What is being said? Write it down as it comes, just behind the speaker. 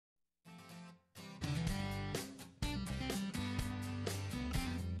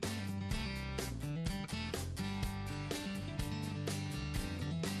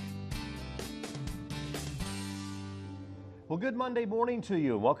Well, good Monday morning to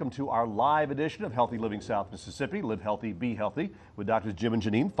you, and welcome to our live edition of Healthy Living South Mississippi. Live healthy, be healthy, with Doctors Jim and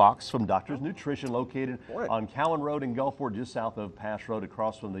Janine Fox from Doctors Nutrition, located on Cowan Road in Gulfport, just south of Pass Road,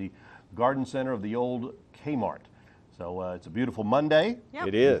 across from the Garden Center of the old Kmart. So it's a beautiful Monday. Yep.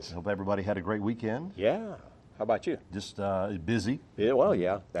 It is. I hope everybody had a great weekend. Yeah. How about you? Just busy. Yeah, well,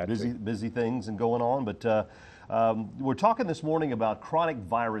 yeah. Busy things and going on, but we're talking this morning about chronic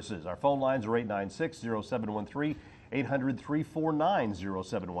viruses. Our phone lines are 896-0713.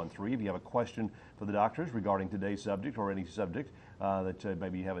 800-349-0713. If you have a question for the doctors regarding today's subject or any subject that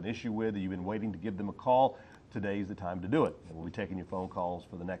maybe you have an issue with, or you've been waiting to give them a call, today's the time to do it. And we'll be taking your phone calls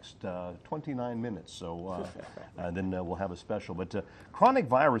for the next 29 minutes. So then we'll have a special. But chronic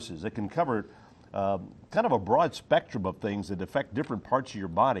viruses, it can cover kind of a broad spectrum of things that affect different parts of your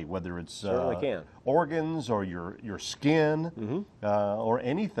body, whether it's organs or your skin or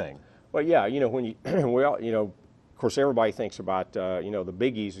anything. Well, yeah, you know, when you, we all, you know, of course, everybody thinks about, you know, the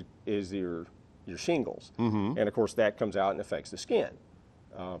biggies is your shingles. And of course, that comes out and affects the skin.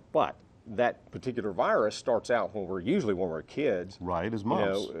 But that particular virus starts out when we're kids. Right, as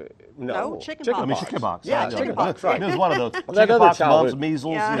mumps. You know, no, chickenpox. I mean, chickenpox. Yeah, chickenpox, right. It was one of those. Chickenpox, mumps,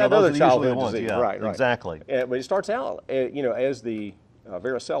 measles, yeah. you know, those are usually the ones. Disease. Yeah, right. Exactly. But it starts out, you know, as the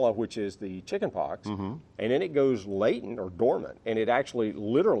varicella, which is the chickenpox, and then it goes latent or dormant, and it actually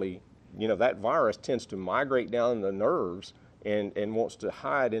literally, you know, that virus tends to migrate down the nerves and wants to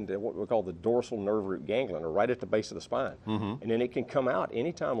hide into what we call the dorsal nerve root ganglion, or right at the base of the spine. And then it can come out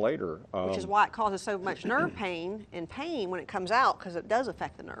anytime later. Which is why it causes so much nerve pain when it comes out, because it does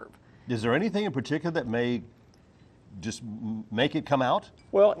affect the nerve. Is there anything in particular that may just make it come out?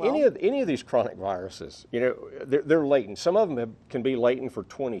 Well, any of these chronic viruses, you know, they're latent. Some of them can be latent for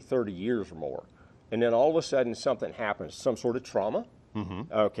 20, 30 years or more. And then all of a sudden something happens, some sort of trauma.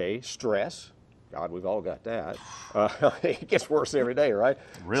 Okay, stress. God, we've all got that. It gets worse every day, right?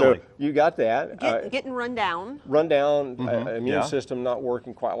 Really? So you got that. Getting run down. Immune system not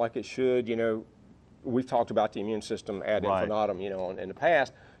working quite like it should. You know, we've talked about the immune system ad infinitum, you know, in the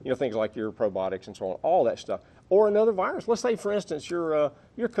past. You know, things like your probiotics and so on, all that stuff. Or another virus. Let's say, for instance, you're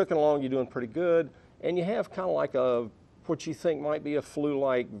cooking along, you're doing pretty good, and you have kind of like what you think might be a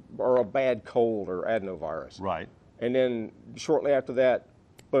flu-like or a bad cold or adenovirus. Right. And then shortly after that,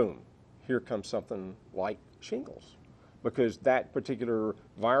 boom, here comes something like shingles. Because that particular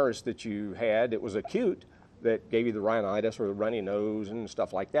virus that you had, it was acute, that gave you the rhinitis or the runny nose and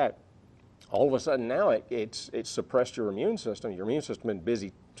stuff like that. All of a sudden now it's suppressed your immune system. Your immune system has been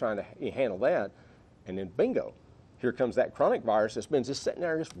busy trying to handle that. And then bingo, here comes that chronic virus that's been just sitting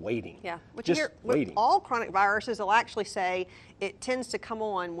there just waiting. Yeah, but just waiting. With all chronic viruses, they'll actually say it tends to come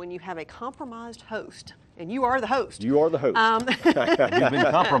on when you have a compromised host. And you are the host. You are the host. You've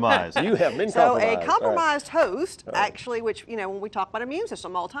been compromised. You have been so compromised. A compromised host, actually, which, you know, when we talk about immune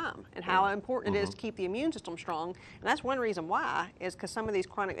system all the time and how important it is to keep the immune system strong, and that's one reason why, is because some of these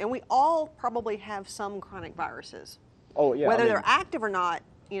chronic, and we all probably have some chronic viruses. Oh, yeah. Whether they're active or not,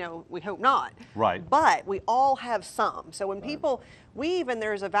 you know, we hope not. Right. But we all have some. So when people,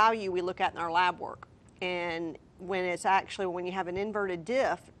 there's a value we look at in our lab work. And when it's actually, when you have an inverted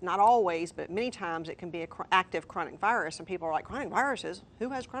diff, not always, but many times it can be an active chronic virus. And people are like, chronic viruses? Who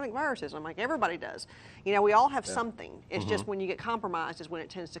has chronic viruses? I'm like, everybody does. You know, we all have something. It's just when you get compromised is when it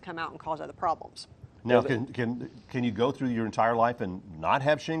tends to come out and cause other problems. Now, can you go through your entire life and not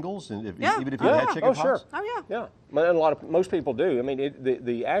have shingles, and even if you had chickenpox? Oh, sure. Oh, yeah. Yeah. And most people do. I mean,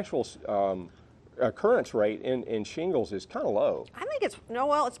 the actual occurrence rate in shingles is kind of low. I think it's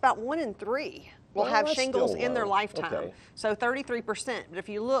about 1 in 3 will have shingles in their lifetime. Okay. So 33%. But if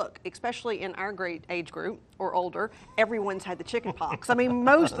you look, especially in our age group or older, everyone's had the chickenpox. I mean,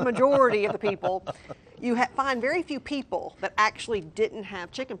 the majority of the people, you find very few people that actually didn't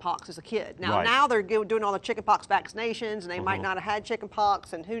have chickenpox as a kid. Now they're doing all the chickenpox vaccinations, and they might not have had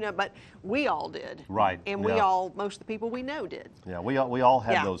chickenpox, and who knows, but we all did. Right. And most of the people we know did. Yeah, we all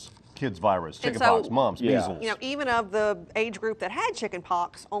had those kids virus, chickenpox, mumps, measles. You know, even of the age group that had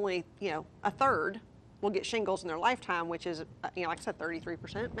chickenpox, only, you know, a third will get shingles in their lifetime, which is, you know, like I said,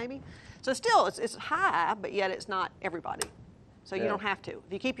 33% maybe. So still, it's high, but yet it's not everybody. So you don't have to.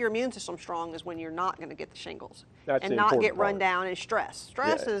 If you keep your immune system strong is when you're not going to get the shingles. That's and the not important get run part. down in stress.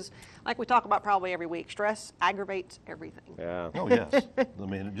 Stress is, like we talk about probably every week, stress aggravates everything. Yeah. Oh, yes. I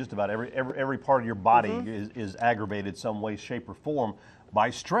mean, just about every part of your body is aggravated some way, shape, or form by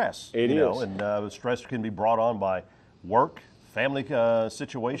stress. It is. And stress can be brought on by work, family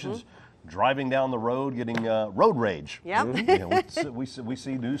situations, driving down the road getting road rage. Yep. You know, we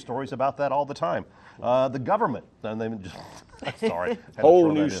see news stories about that all the time. The government, and they just, sorry. had to Whole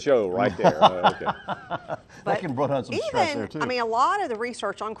throw that news in. show right there. Okay. That can put on some stress there too. I mean, a lot of the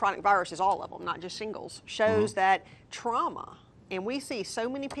research on chronic viruses, all of them, not just shingles, shows that trauma, and we see so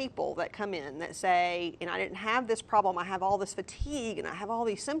many people that come in that say, and I didn't have this problem, I have all this fatigue, and I have all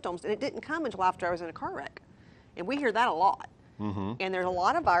these symptoms, and it didn't come until after I was in a car wreck. And we hear that a lot. And there's a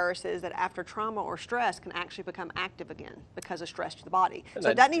lot of viruses that after trauma or stress can actually become active again because of stress to the body.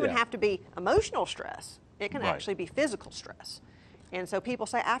 So it doesn't even have to be emotional stress. It can actually be physical stress. And so people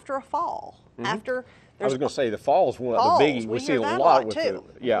say after a fall, after I was going to say the fall's one of the biggie. We see a lot with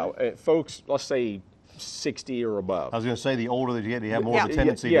the, folks, let's say 60 or above. I was going to say the older that you get, you have more of a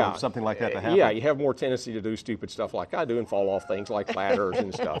tendency to something like that to happen. Yeah, you have more tendency to do stupid stuff like I do and fall off things like ladders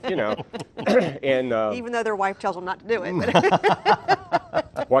and stuff, you know. And even though their wife tells them not to do it.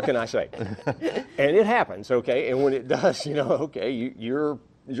 But what can I say? And it happens, okay. And when it does, you know, okay, you're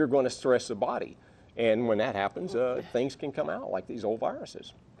going to stress the body, and when that happens, things can come out like these old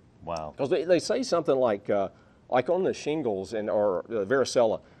viruses. Wow. Because they say something like on the shingles or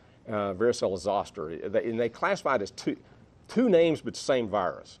varicella. Varicella zoster, and they classify it as two names but same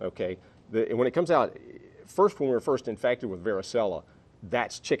virus, okay? When it comes out, when we were first infected with varicella,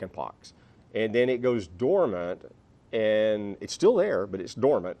 that's chickenpox. And then it goes dormant, and it's still there, but it's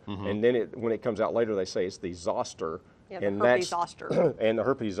dormant. And then when it comes out later, they say it's the zoster. yeah, the herpes zoster. And the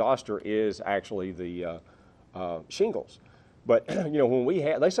herpes zoster is actually the shingles. But, you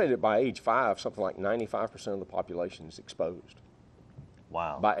know, they say that by age 5, something like 95% of the population is exposed.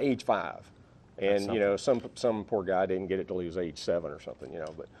 Wow. By age 5, and you know, some poor guy didn't get it till he was age 7 or something, you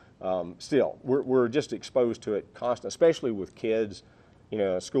know. But still, we're just exposed to it constantly, especially with kids, you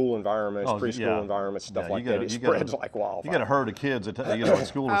know, school environments, preschool environments, stuff like that. It spreads like wildfire. You got a herd of kids, at, you know, at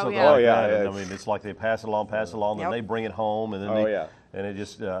school or something yeah. like yeah, that. yeah. And, I mean, it's like they pass it along, and they bring it home, and then and it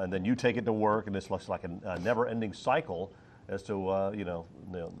just and then you take it to work, and it's like a never-ending cycle. As to, you know,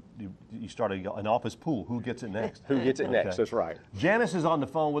 you start an office pool. Who gets it next? Who gets it next? That's right. Janice is on the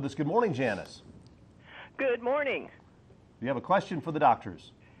phone with us. Good morning, Janice. Good morning. You have a question for the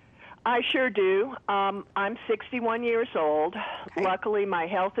doctors? I sure do. I'm 61 years old. Okay. Luckily, my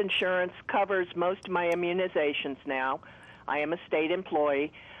health insurance covers most of my immunizations now. I am a state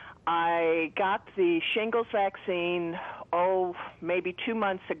employee. I got the shingles vaccine, maybe 2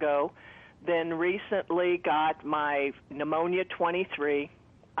 months ago. Then recently got my pneumonia 23.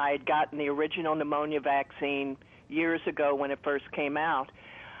 I had gotten the original pneumonia vaccine years ago when it first came out.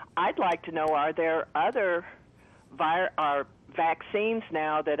 I'd like to know, are there other vaccines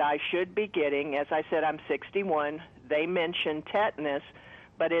now that I should be getting? As I said, I'm 61. They mentioned tetanus,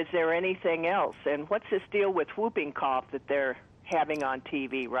 but is there anything else? And what's this deal with whooping cough that they're having on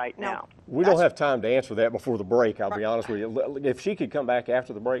TV right now? We don't have time to answer that before the break, I'll be honest with you. If she could come back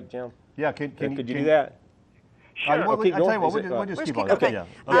after the break, Jim. Yeah, Could you do that? Sure. I tell you what, we'll just keep on. Okay.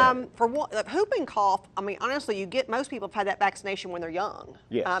 Yeah. For whooping cough, I mean, honestly, most people have had that vaccination when they're young.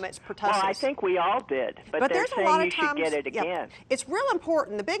 Yes. It's pertussis. Well, I think we all did, but they're there's saying a lot of you times, should get it again. It's real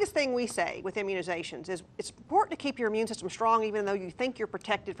important. The biggest thing we say with immunizations is it's important to keep your immune system strong even though you think you're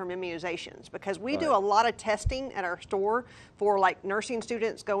protected from immunizations, because we do a lot of testing at our store for like nursing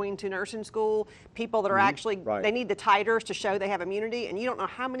students going to nursing school, people that are actually, they need the titers to show they have immunity, and you don't know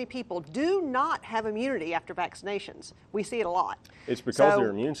how many people do not have immunity after vaccinations. We see it a lot. It's because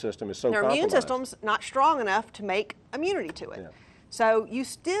their immune system is so their compromised. immune system's not strong enough to make immunity to it. Yeah. So you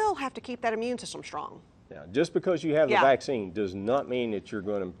still have to keep that immune system strong. Yeah. Just because you have the vaccine does not mean that you're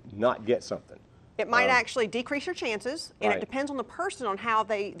going to not get something. It might actually decrease your chances, and it depends on the person on how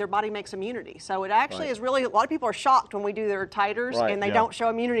their body makes immunity. So it actually is really, a lot of people are shocked when we do their titers and they don't show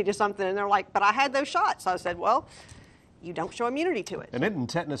immunity to something, and they're like, but I had those shots. So I said, well, you don't show immunity to it. And isn't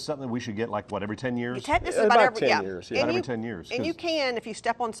tetanus something we should get like, what, every 10 years? Tetanus is about every 10 years. Yeah. And Every 10 years. And you can, if you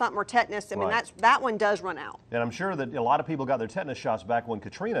step on something or tetanus, I mean, that one does run out. And I'm sure that a lot of people got their tetanus shots back when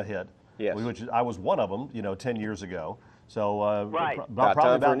Katrina hit, which I was one of them, 10 years ago. So about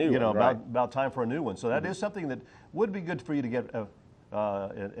time for a new one, about time for a new one. So that is something that would be good for you to get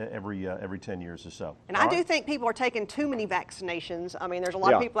every 10 years or so. And I do think people are taking too many vaccinations. I mean, there's a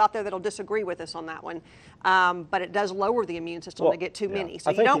lot of people out there that'll disagree with us on that one, but it does lower the immune system to get too many.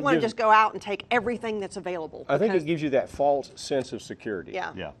 So you don't want to just go out and take everything that's available. I think it gives you that false sense of security.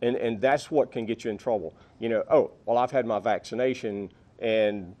 Yeah. And that's what can get you in trouble. I've had my vaccination,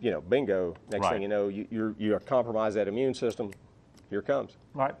 and bingo. Next thing you know, you compromise that immune system. Here it comes.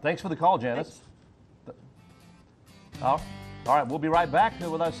 All right. Thanks for the call, Janice. All right. We'll be right back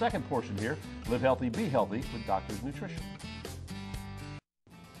with our second portion here. Live healthy, be healthy with Doctor's Nutrition.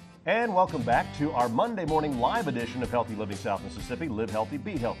 And welcome back to our Monday morning live edition of Healthy Living South Mississippi. Live healthy,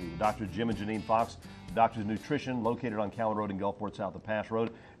 be healthy. With Dr. Jim and Janine Fox, Doctors of Nutrition, located on Cowan Road in Gulfport, south of Pass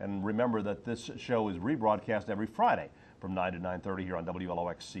Road. And remember that this show is rebroadcast every Friday from 9 to 9:30 here on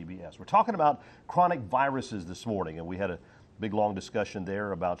WLOX CBS. We're talking about chronic viruses this morning, and we had a big long discussion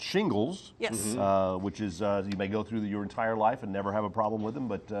there about shingles. Yes. Which is you may go through your entire life and never have a problem with them,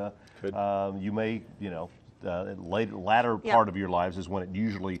 but you may, latter part of your lives is when it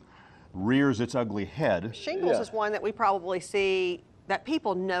usually rears its ugly head. Shingles is one that we probably see that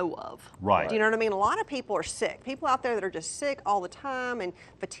people know of. Right. Do you know what I mean? A lot of people are sick. People out there that are just sick all the time and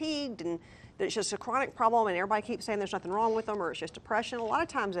fatigued, and it's just a chronic problem, and everybody keeps saying there's nothing wrong with them or it's just depression. A lot of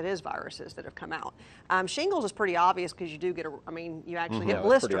times it is viruses that have come out. Shingles is pretty obvious because you do get you actually get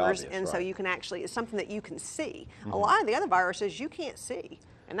blisters, obvious, and so right. you can actually, it's something that you can see. A lot of the other viruses you can't see.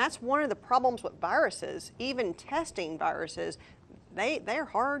 And that's one of the problems with viruses, even testing viruses. They're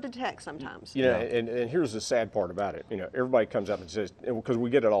hard to detect sometimes. And here's the sad part about it. Everybody comes up and says, because we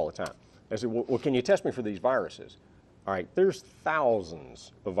get it all the time. They say, well, can you test me for these viruses? All right, there's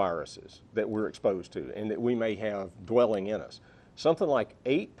thousands of viruses that we're exposed to and that we may have dwelling in us. Something like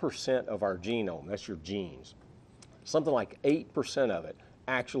 8% of our genome, that's your genes, something like 8% of it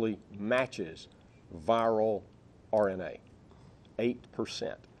actually matches viral RNA.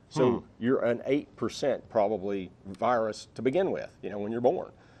 8%. So you're an 8% probably virus to begin with, when you're born.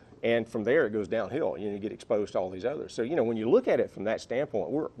 And from there it goes downhill. You get exposed to all these others. So, when you look at it from that standpoint,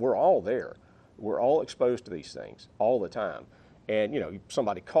 we're all there. We're all exposed to these things all the time. And,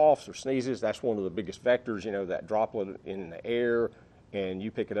 somebody coughs or sneezes, that's one of the biggest vectors, that droplet in the air, and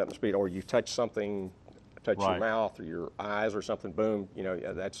you pick it up and speed, or you touch something, your mouth or your eyes or something, boom,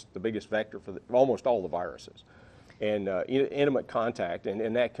 that's the biggest vector for almost all the viruses. And intimate contact,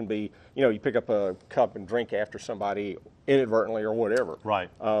 and that can be, you pick up a cup and drink after somebody inadvertently or whatever. Right.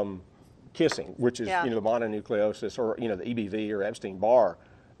 Kissing, which is, the mononucleosis, or, the EBV or Epstein-Barr,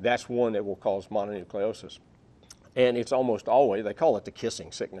 that's one that will cause mononucleosis. And it's almost always, they call it the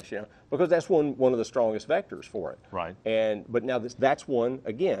kissing sickness, because that's one of the strongest vectors for it. Right. But now that's one,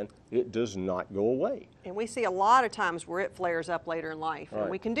 again, it does not go away. And we see a lot of times where it flares up later in life. Right.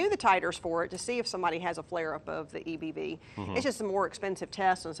 And we can do the titers for it to see if somebody has a flare-up of the EBV. It's just a more expensive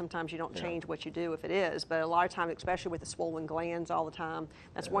test, and sometimes you don't change what you do if it is. But a lot of times, especially with the swollen glands all the time,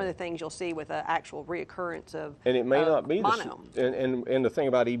 that's one of the things you'll see with an actual reoccurrence of And it may not be mono. and the thing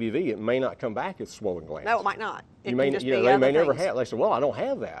about EBV, it may not come back as swollen glands. No, it might not. They may never have. They say, well, I don't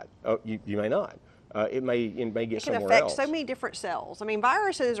have that. Oh, you may not. It may get somewhere affect else. so many different cells. I mean,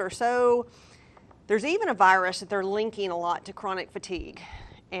 viruses are so. There's even a virus that they're linking a lot to chronic fatigue,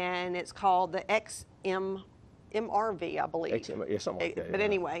 and it's called the XMRV, I believe. Something like that. But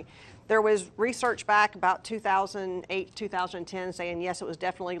anyway, there was research back about 2008, 2010 saying, yes, it was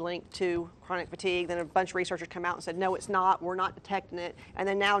definitely linked to chronic fatigue. Then a bunch of researchers come out and said, no, it's not. We're not detecting it. And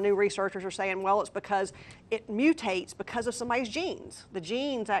then now new researchers are saying, well, it's because it mutates because of somebody's genes. The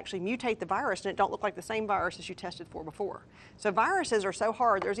genes actually mutate the virus, and it don't look like the same virus as you tested for before. So viruses are so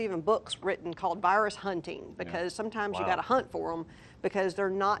hard. There's even books written called virus hunting, because sometimes you got to hunt for them because they're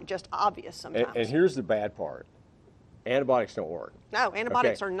not just obvious sometimes. And here's the bad part. Antibiotics don't work. No,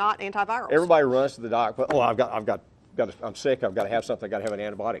 antibiotics are not antivirals. Everybody runs to the doctor. Oh, I'm sick. I've got to have something. I've got to have an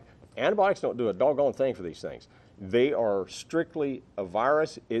antibiotic. Antibiotics don't do a doggone thing for these things. They are strictly a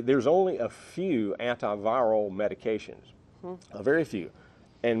virus. There's only a few antiviral medications, a very few,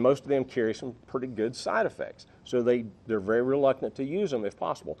 and most of them carry some pretty good side effects. So they're very reluctant to use them if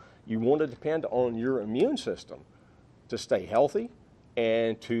possible. You want to depend on your immune system to stay healthy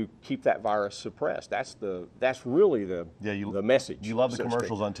and to keep that virus suppressed. That's really the message. You love the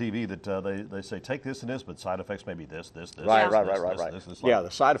commercials on TV that they say take this and this, but side effects may be this. Right. Yeah,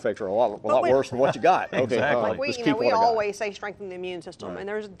 the side effects are a lot worse than what you got. Okay, Exactly. Like we always say strengthen the immune system, and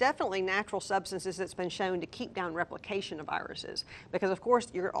there's definitely natural substances that's been shown to keep down replication of viruses, because of course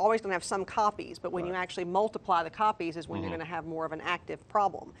you're always going to have some copies, but when you actually multiply the copies is when you're going to have more of an active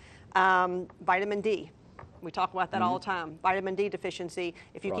problem. Vitamin D. We talk about that all the time. Vitamin D deficiency,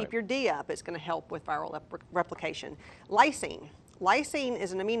 if you keep your D up, it's going to help with viral replication. Lysine. Lysine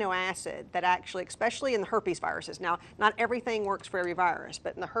is an amino acid that actually, especially in the herpes viruses, now not everything works for every virus,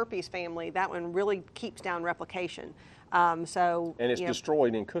 but in the herpes family, that one really keeps down replication. And it's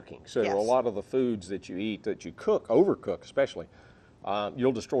destroyed in cooking. So Yes. a lot of the foods that you eat, that you cook, overcook especially,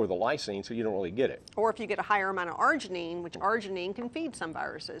 you'll destroy the lysine, so you don't really get it. Or if you get a higher amount of arginine, which arginine can feed some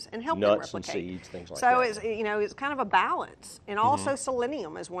viruses and help them Nuts replicate. and seeds, things like so that. it's kind of a balance. And also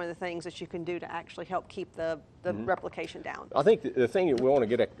selenium is one of the things that you can do to actually help keep the replication down. I think the thing that we want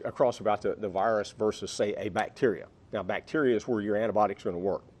to get across about the virus versus, say, a bacteria. Now, bacteria is where your antibiotics are going to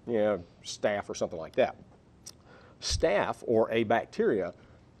work. staph or something like that. Staph, or a bacteria,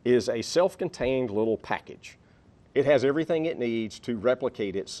 is a self-contained little package. It has everything it needs to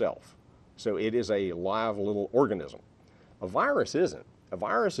replicate itself. So it is a live little organism. A virus isn't. A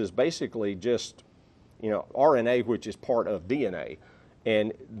virus is basically just, RNA, which is part of DNA,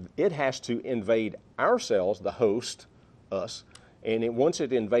 and it has to invade our cells, the host, us, and once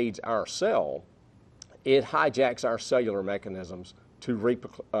it invades our cell, it hijacks our cellular mechanisms to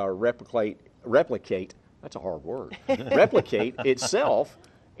replicate, that's a hard word, replicate itself,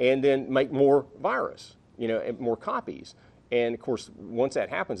 and then make more virus, and more copies. And of course, once that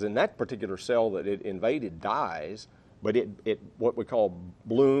happens, then that particular cell that it invaded dies, but it what we call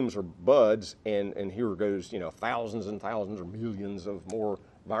blooms or buds, and here goes, thousands and thousands or millions of more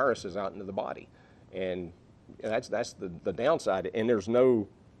viruses out into the body. And that's the downside. And there's no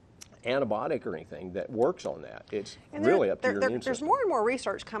antibiotic or anything that works on that. It's really up to your immune system. There's more and more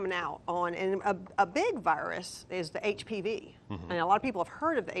research coming out on, and a big virus is the HPV. And a lot of people have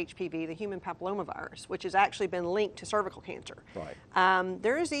heard of the HPV, the human papillomavirus, which has actually been linked to cervical cancer. Right.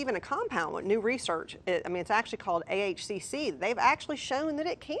 There is even a compound with new research, it's actually called AHCC. They've actually shown that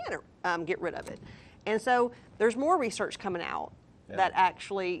it can get rid of it. And so there's more research coming out that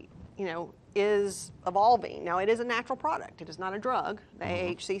actually, is evolving. Now, it is a natural product. It is not a drug, the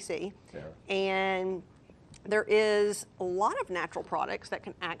AHCC. And there is a lot of natural products that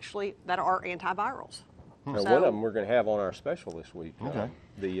that are antivirals. Now, one of them we're going to have on our special this week,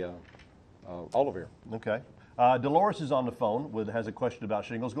 the Olivir. Okay. Dolores is on the phone has a question about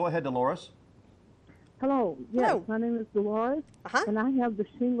shingles. Go ahead, Dolores. Hello. Yes, Hello. my name is Dolores, and I have the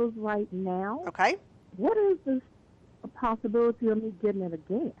shingles right now. Okay. What is the possibility of me getting it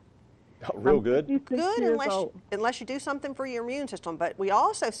again? Real good. Good, unless you do something for your immune system. But we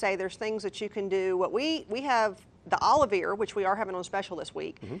also say there's things that you can do. What we have, the Olivir, which we are having on special this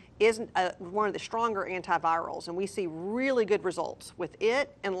week, is one of the stronger antivirals, and we see really good results with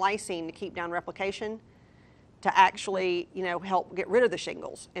it and lysine to keep down replication, to actually, help get rid of the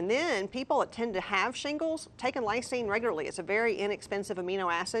shingles. And then people that tend to have shingles, taking lysine regularly, it's a very inexpensive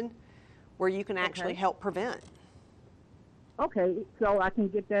amino acid where you can actually help prevent. Okay, so I can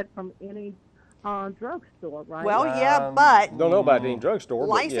get that from any drugstore, right? Well, yeah, but Don't know about any drugstore.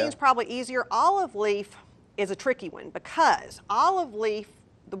 Lysine's probably easier. Olive leaf is a tricky one because olive leaf,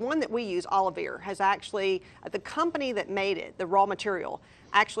 the one that we use, Olivir, has actually, the company that made it, the raw material,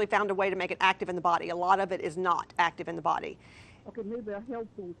 actually found a way to make it active in the body. A lot of it is not active in the body. Okay, maybe a health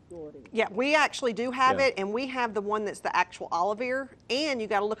food store then. Yeah, we actually do have it, and we have the one that's the actual Olivir, and you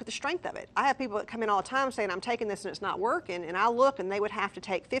got to look at the strength of it. I have people that come in all the time saying, I'm taking this and it's not working, and I look and they would have to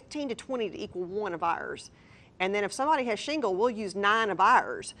take 15 to 20 to equal 1 of ours. And then if somebody has shingle, we'll use 9 of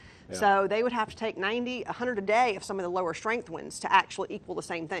ours. So they would have to take 90, 100 a day of some of the lower strength ones to actually equal the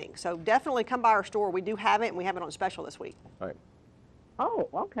same thing. So definitely come by our store. We do have it, and we have it on special this week. All right. Oh,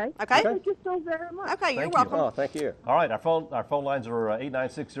 okay. Okay. Thank you so very much. Okay, you're Thank you. welcome. Oh, thank you. All right, our phone lines are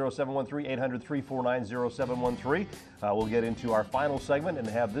 896-0713, 800-349-0713. We'll get into our final segment and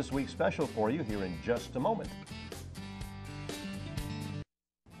have this week's special for you here in just a moment.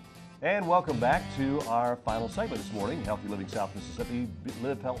 And welcome back to our final segment this morning, Healthy Living South Mississippi.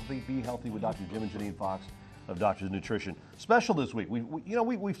 Live healthy, be healthy with Dr. Jim and Janine Fox of Doctor's Nutrition. Special this week.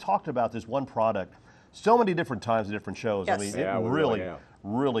 We've talked about this one product so many different times in different shows. Yes. I mean, Yeah, it we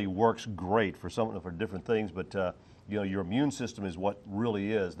really works great for different things. But your immune system is what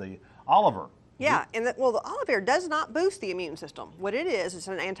really is the Olivir. Yeah, and the Olivir does not boost the immune system. What it is, it's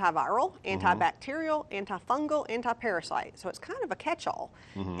an antiviral, antibacterial, antifungal, antiparasite. So it's kind of a catch-all.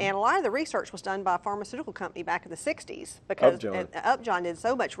 And a lot of the research was done by a pharmaceutical company back in the 60s because Upjohn did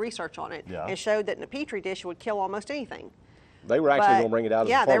so much research on it and showed that in a petri dish it would kill almost anything. They were actually going to bring it out as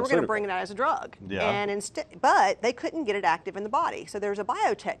a they were going to pharmaceutical. bring it out as a drug. Yeah. And but they couldn't get it active in the body. So there's a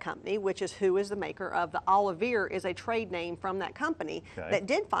biotech company, which is who is the maker of the Olivir, is a trade name from that company that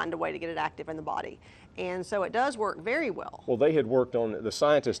did find a way to get it active in the body. And so it does work very well. Well, they had worked on, the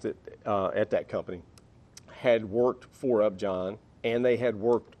scientists at that company had worked for Upjohn, and they had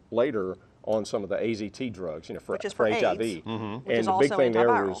worked later on some of the AZT drugs, for HIV. AIDS, And which is the big also thing there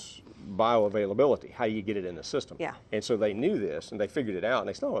antiviral. was bioavailability, how you get it in the system. Yeah. And so they knew this, and they figured it out, and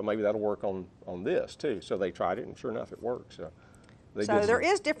they said, oh, well, maybe that'll work on this too. So they tried it, and sure enough, it worked. So there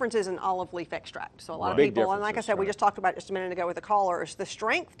is differences in olive leaf extract. So a lot of Big people, and like I differences, said, we right. just talked about just a minute ago with the caller, is the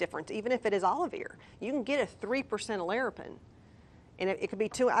strength difference, even if it is Olivir. You can get a 3% Olerapen. And it could be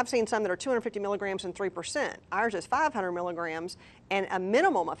I've seen some that are 250 milligrams and 3%. Ours is 500 milligrams and a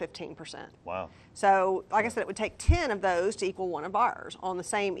minimum of 15%. Wow. So, like I said, it would take 10 of those to equal one of ours on the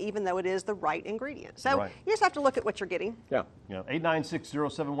same, even though it is the right ingredient. So Right. you just have to look at what you're getting. Yeah.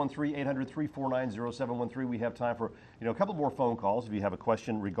 896-0713, 800-349-0713. We have time for a couple more phone calls if you have a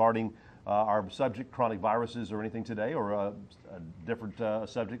question regarding our subject, chronic viruses, or anything today, or a different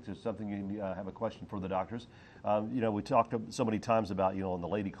subject, or something you have a question for the doctors. We talked so many times about, and the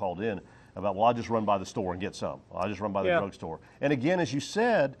lady called in about, well, I'll just run by the store and get some. I'll just run by the drugstore. And again, as you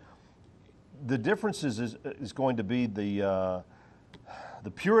said, the difference is going to be the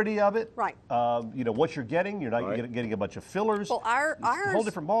purity of it. Right. What you're getting. You're not getting a bunch of fillers. Well, it's a whole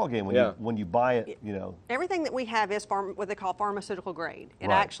different ballgame when you buy it. Everything that we have is what they call pharmaceutical grade. It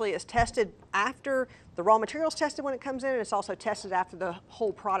Right. actually is tested after the raw materials tested when it comes in, and it's also tested after the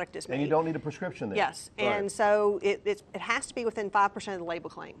whole product is made. And you don't need a prescription there. Yes, and so it has to be within 5% of the label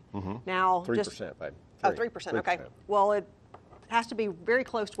claim. Now, 3%, babe. 3%. Okay. Well, it has to be very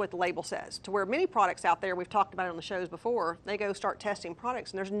close to what the label says. To where many products out there, we've talked about it on the shows before, they go start testing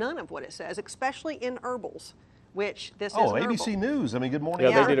products, and there's none of what it says, especially in herbals, which this is an herbal. ABC News. I mean, Good Morning.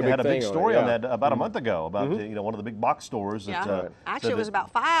 Yeah, they did America had a big thing on it, story on yeah. that about a month ago about one of the big box stores. Yeah. That, Actually, it was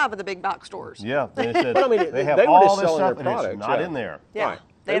about 5 of the big box stores. Yeah, they said But I mean, they have they were all just this selling their stuff and it's products, not yeah. in there. Yeah. Right.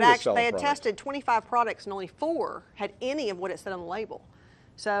 They They were just selling had products. tested 25 products and only 4 had any of what it said on the label.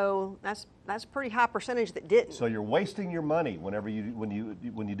 So that's a pretty high percentage that didn't. So you're wasting your money when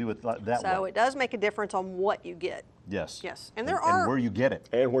you do it that So way. it does make a difference on what you get. Yes. Yes. And And where you get it.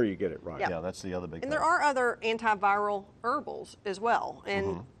 And where you get it, right. Yeah. That's the other big And thing. there are other antiviral herbals as well,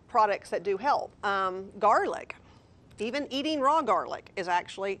 and products that do help. Garlic, even eating raw garlic is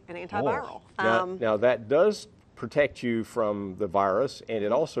actually an antiviral. Now that does protect you from the virus, and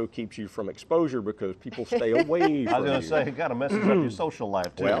it also keeps you from exposure because people stay away I from was going to say, it kind of messes up your social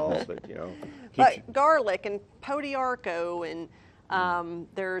life too. Well, but, keeps you. But garlic and podiarco and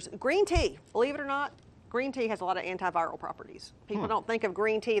there's green tea. Believe it or not, green tea has a lot of antiviral properties. People don't think of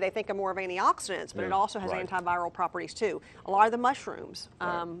green tea, they think of more of antioxidants, but it also has right. antiviral properties too. A lot of the mushrooms,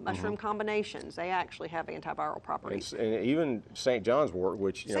 mushroom combinations, they actually have antiviral properties. And even St. John's wort,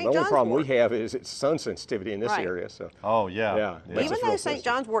 which the St. only John's problem wort. we have is its sun sensitivity in this Right. area. So Oh, yeah. Yeah. Yeah. Even It's though real St. sensitive.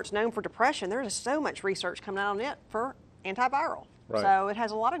 John's wort's known for depression, there is so much research coming out on it for antiviral. Right. So it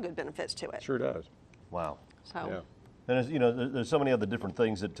has a lot of good benefits to it. sure does. Wow. So. Yeah. And there's so many other different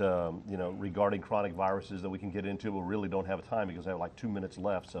things that regarding chronic viruses that we can get into. We really don't have time because I have like 2 minutes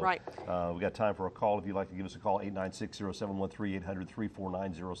left. So Right. We've got time for a call. If you'd like to give us a call, 896-0713,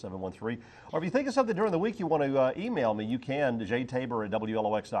 800-349-0713. Or if you think of something during the week you want to email me, you can,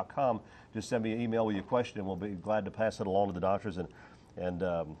 jtabor@wlox.com. Just send me an email with your question, and we'll be glad to pass it along to the doctors and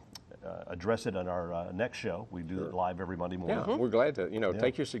address it on our next show. We do it live every Monday morning. Yeah, we're glad to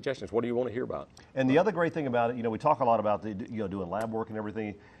take your suggestions. What do you want to hear about? And the other great thing about it, we talk a lot about doing lab work and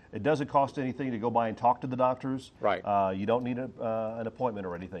everything. It doesn't cost anything to go by and talk to the doctors. Right. You don't need an appointment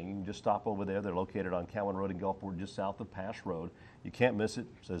or anything. You can just stop over there. They're located on Cowan Road in Gulfport, just south of Pash Road. You can't miss it.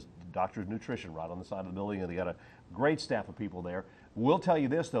 It says Doctor's Nutrition right on the side of the building, and they got a great staff of people there. We'll tell you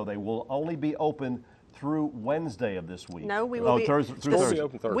this though: they will only be open through Wednesday of this week. No, we will be Through Still Thursday. be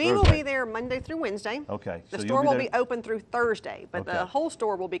open Thursday. We will be there Monday through Wednesday. Okay, The so store you'll will be be there- open through Thursday, but Okay. the whole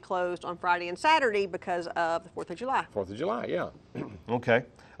store will be closed on Friday and Saturday because of the 4th of July. 4th of July, yeah. Okay.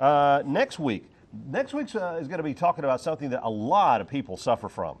 Next week's is going to be talking about something that a lot of people suffer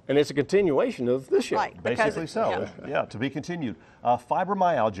from. And it's a continuation of this show. Right. because- Basically so. Yeah, to be continued.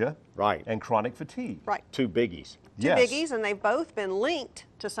 Fibromyalgia Right. and chronic fatigue. Right. Two biggies. Two Yes. biggies, and they've both been linked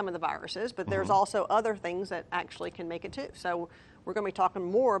to some of the viruses, but there's also other things that actually can make it too. So we're going to be talking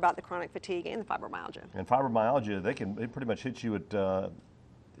more about the chronic fatigue and the fibromyalgia. And fibromyalgia, it pretty much hits you at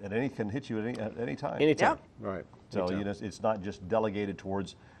any time. Anytime. Yeah. Right. So Anytime. it's not just delegated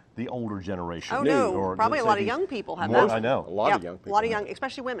towards the older generation. Oh no, or probably a let's lot say of the- young people have More- that. I know. A lot of Yep, young people. A lot of young,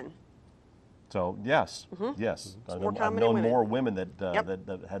 especially women. So yes, yes, more common I've in known women. more women that, Yep.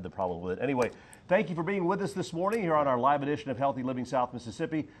 that had the problem with it. Anyway, thank you for being with us this morning here on our live edition of Healthy Living South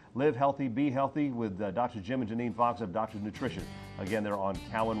Mississippi. Live healthy, be healthy with Dr. Jim and Janine Fox of Doctor's Nutrition. Again, they're on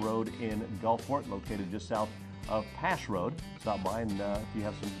Cowan Road in Gulfport, located just south of Pash Road. Stop by and if you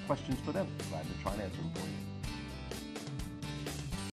have some questions for them, glad to try and answer them for you.